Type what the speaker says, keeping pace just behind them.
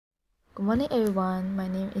Good morning everyone, my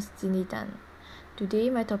name is Jinny Tan.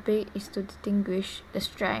 Today my topic is to distinguish the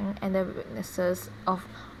strengths and the weaknesses of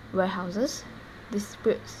warehouses,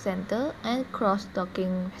 distribution center and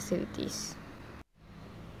cross-docking facilities.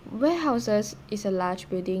 Warehouses is a large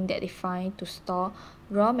building that defined to store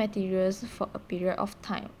raw materials for a period of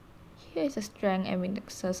time. Here is the strength and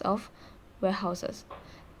weaknesses of warehouses.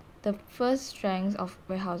 The first strength of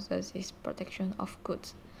warehouses is protection of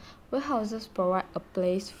goods. Warehouses provide a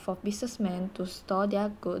place for businessmen to store their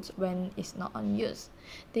goods when it's not on use.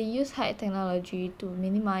 They use high technology to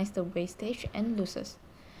minimize the wastage and losses.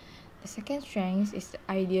 The second strength is the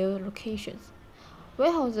ideal locations.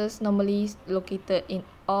 Warehouses normally located in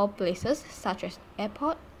all places such as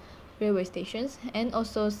airport, railway stations, and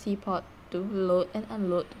also seaport to load and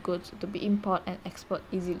unload goods to be import and export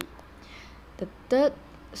easily. The third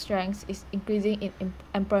strength is increasing in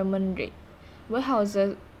employment rate.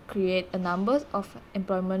 Warehouses create a number of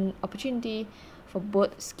employment opportunity for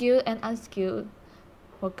both skilled and unskilled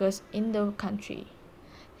workers in the country.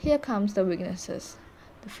 Here comes the weaknesses.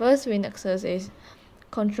 The first weaknesses is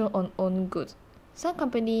control on own goods. Some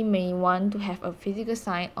company may want to have a physical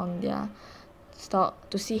sign on their stock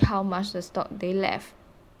to see how much the stock they left.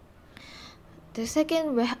 The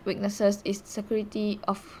second weaknesses is security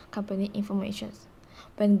of company information.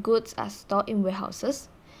 When goods are stored in warehouses,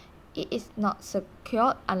 it is not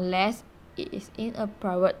secured unless it is in a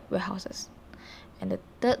private warehouses. And the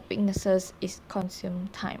third weaknesses is consume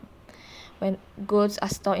time. When goods are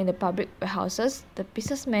stored in the public warehouses, the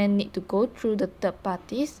businessmen need to go through the third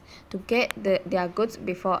parties to get their goods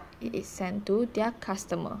before it is sent to their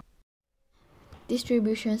customer.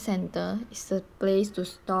 Distribution center is a place to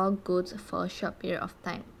store goods for a short period of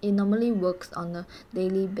time. It normally works on a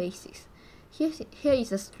daily basis. Here is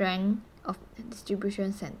the strength of the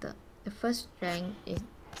distribution center. The first strength is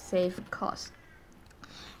save cost.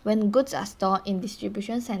 When goods are stored in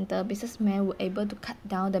distribution center, businessmen were able to cut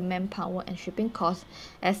down the manpower and shipping costs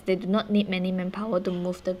as they do not need many manpower to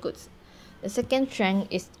move the goods. The second strength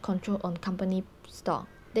is control on company stock.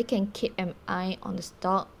 They can keep an eye on the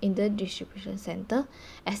stock in the distribution center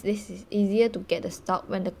as this is easier to get the stock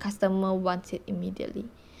when the customer wants it immediately.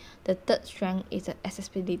 The third strength is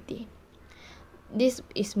accessibility. This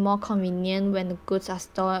is more convenient when the goods are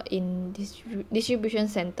stored in distribution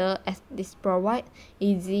center as this provides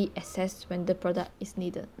easy access when the product is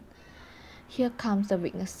needed. Here comes the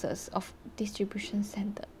weaknesses of distribution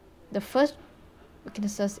center. The first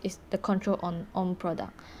weaknesses is the control on own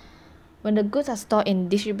product. When the goods are stored in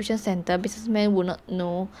distribution center, businessmen will not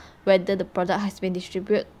know whether the product has been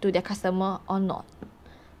distributed to their customer or not.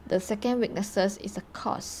 The second weaknesses is the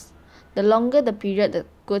cost. The longer the period the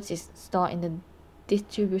goods is stored in the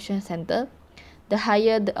distribution center, the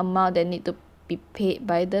higher the amount that need to be paid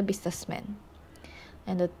by the businessman.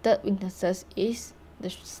 And the third weaknesses is the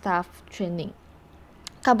staff training.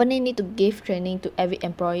 Company need to give training to every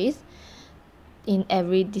employees in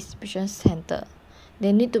every distribution center.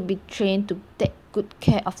 They need to be trained to take good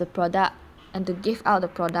care of the product and to give out the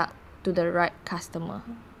product to the right customer.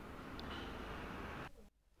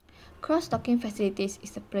 Cross-docking facilities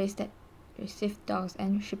is a place that receives docks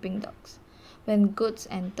and shipping docks. When goods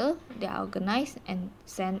enter, they are organized and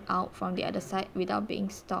sent out from the other side without being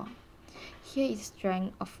stored. Here is the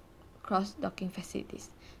strength of cross-docking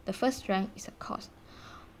facilities. The first strength is a cost.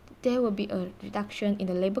 There will be a reduction in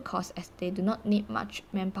the labor cost as they do not need much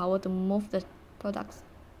manpower to move the products.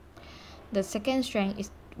 The second strength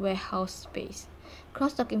is warehouse space.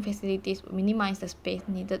 Cross-docking facilities will minimize the space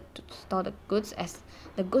needed to store the goods as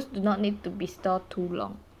the goods do not need to be stored too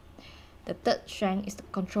long. The third strength is the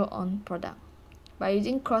control on product. By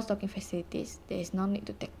using cross-docking facilities, there is no need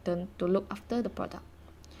to take turn to look after the product.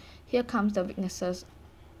 Here comes the weaknesses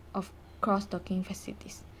of cross-docking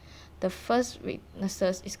facilities. The first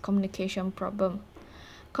weaknesses is communication problem.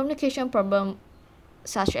 Communication problem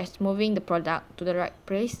such as moving the product to the right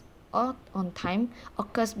place or on time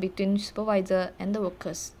occurs between supervisor and the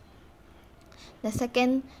workers. The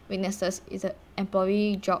second weaknesses is the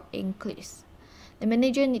employee job increase. The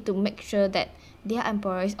manager need to make sure that their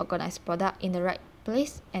employees organize product in the right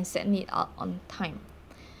place and send it out on time.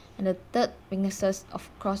 And the third weaknesses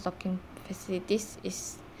of cross-docking facilities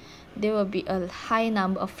is there will be a high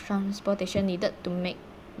number of transportation needed to make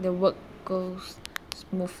the work go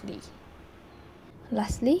smoothly.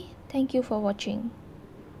 Lastly, thank you for watching.